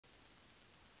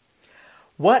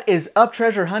What is up,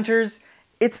 treasure hunters?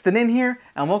 It's the Nin here,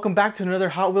 and welcome back to another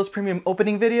Hot Wheels Premium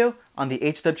opening video on the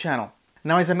Aech channel.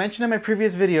 Now, as I mentioned in my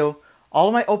previous video, all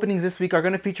of my openings this week are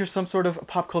going to feature some sort of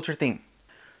pop culture theme.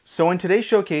 So in today's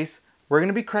showcase, we're going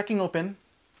to be cracking open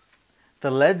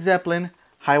the Led Zeppelin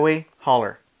Hiway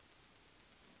Hauler.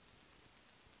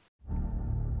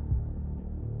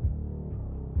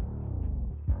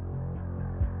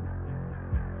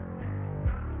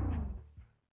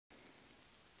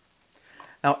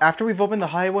 Now, after we've opened the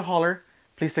Hiway Hauler,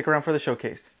 please stick around for the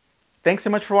showcase. Thanks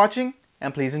so much for watching,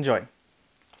 and please enjoy.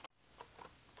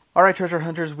 Alright, treasure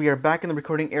hunters, we are back in the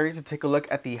recording area to take a look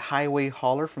at the Hiway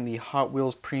Hauler from the Hot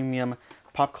Wheels Premium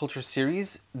Pop Culture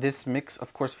Series. This mix,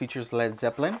 of course, features Led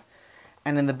Zeppelin.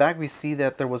 And in the back, we see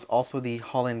that there was also the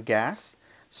Holland Gas,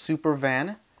 Super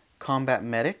Van, Combat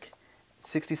Medic,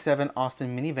 67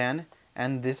 Austin Minivan,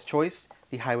 and this choice,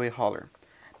 the Hiway Hauler.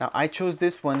 Now, I chose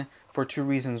this one for two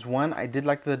reasons. One, I did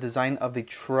like the design of the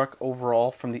truck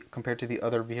overall compared to the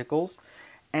other vehicles.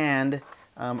 And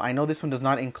I know this one does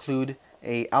not include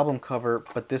a album cover,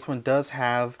 but this one does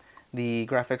have the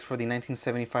graphics for the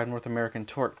 1975 North American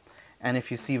tour. And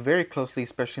if you see very closely,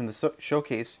 especially in the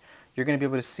showcase, you're going to be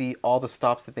able to see all the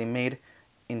stops that they made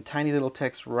in tiny little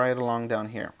text right along down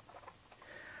here.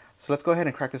 So let's go ahead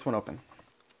and crack this one open.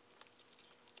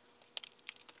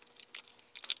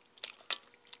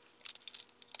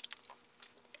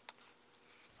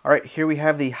 Alright, here we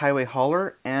have the Hiway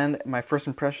Hauler, and my first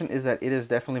impression is that it is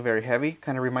definitely very heavy.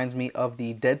 Kind of reminds me of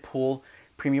the Deadpool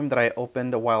Premium that I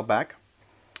opened a while back.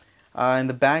 In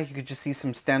the back, you could just see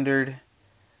some standard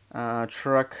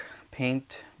truck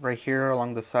paint right here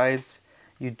along the sides.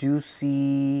 You do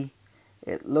see,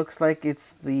 it looks like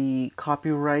it's the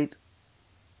copyright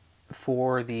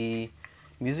for the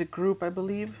music group, I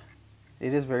believe.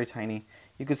 It is very tiny.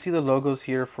 You can see the logos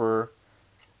here for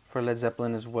Led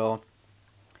Zeppelin as well.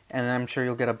 And I'm sure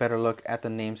you'll get a better look at the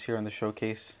names here in the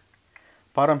showcase.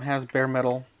 Bottom has bare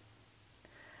metal,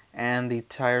 and the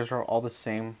tires are all the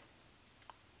same.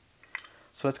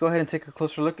 So let's go ahead and take a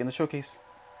closer look in the showcase.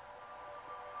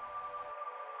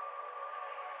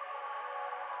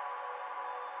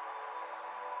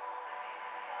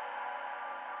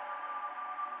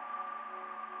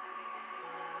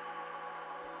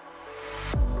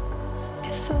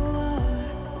 If I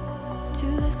were to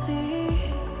the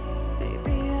sea,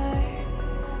 baby,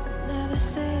 I never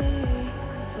say,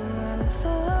 for I will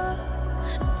fall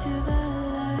into the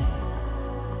light.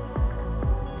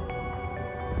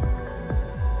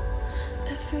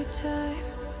 Every time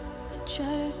I try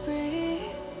to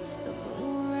breathe, the moon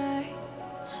will rise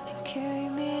and carry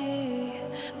me,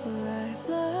 for I've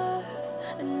loved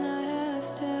and I have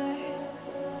died.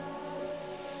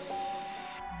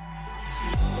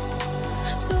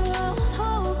 So I won't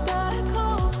hold back,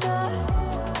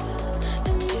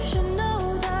 and you should know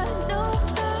that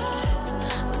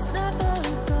what's never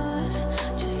gone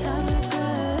just have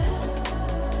regrets.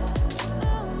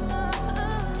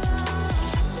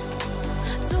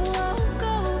 So I won't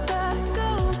go back.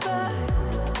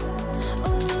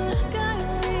 Oh Lord, guide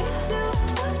me to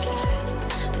forget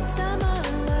the time I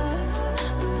lost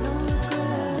with no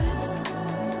regrets,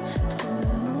 and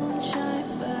the moon shine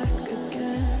back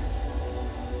again.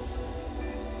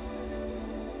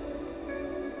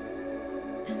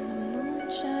 And the moon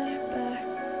shine back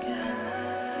again.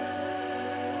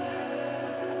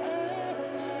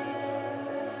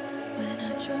 When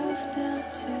I drove down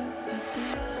to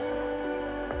Abyss,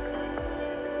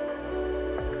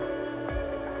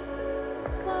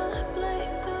 while I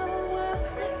blame the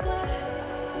world's neglect,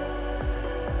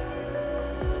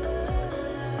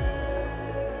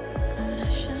 then I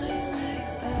shine right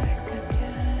back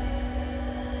again.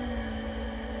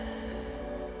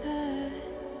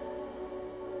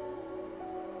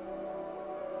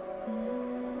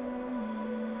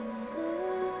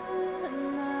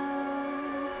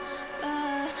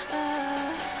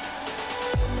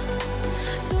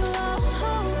 So I won't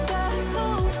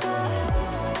hold back,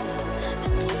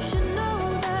 and you should know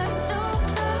that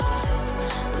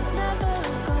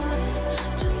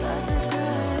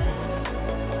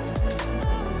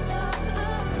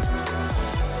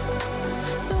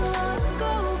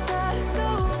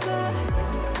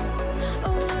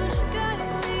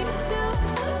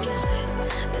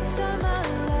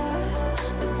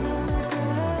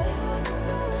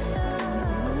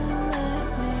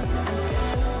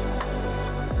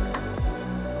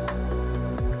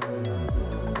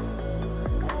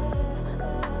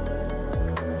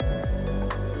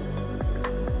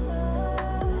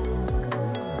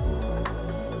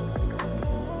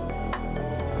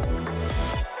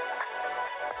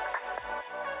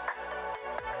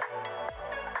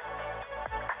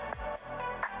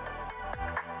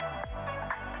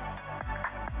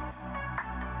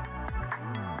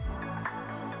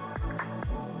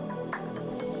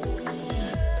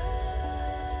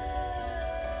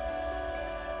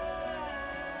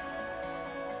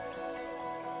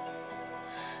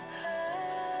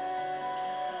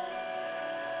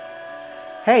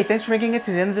Hey, thanks for making it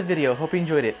to the end of the video. Hope you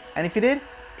enjoyed it. And if you did,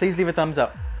 please leave a thumbs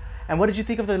up. And what did you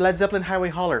think of the Led Zeppelin Hiway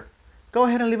Hauler? Go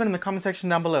ahead and leave it in the comment section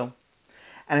down below.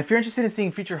 And if you're interested in seeing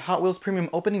future Hot Wheels Premium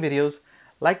opening videos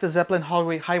like the Zeppelin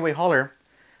Hiway Hauler,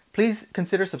 please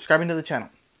consider subscribing to the channel.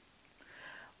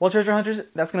 Well, treasure hunters,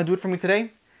 that's going to do it for me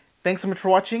today. Thanks so much for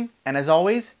watching, and as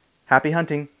always, happy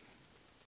hunting!